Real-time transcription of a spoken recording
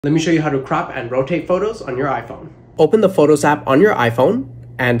Let me show you how to crop and rotate photos on your iPhone. Open the Photos app on your iPhone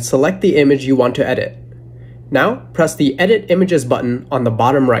and select the image you want to edit. Now, press the Edit Images button on the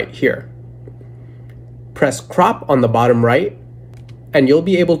bottom right here. Press Crop on the bottom right, and you'll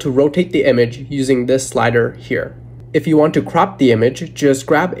be able to rotate the image using this slider here. If you want to crop the image, just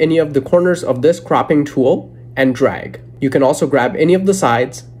grab any of the corners of this cropping tool and drag. You can also grab any of the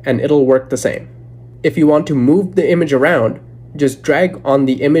sides and it'll work the same. If you want to move the image around, just drag on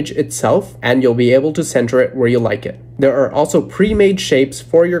the image itself and you'll be able to center it where you like it. There are also pre-made shapes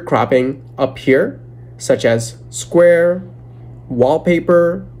for your cropping up here, such as square,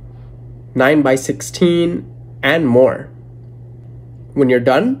 wallpaper, 9:16, and more. When you're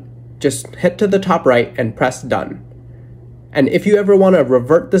done, just head to the top right and press done. And if you ever want to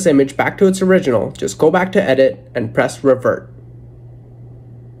revert this image back to its original, just go back to edit and press revert.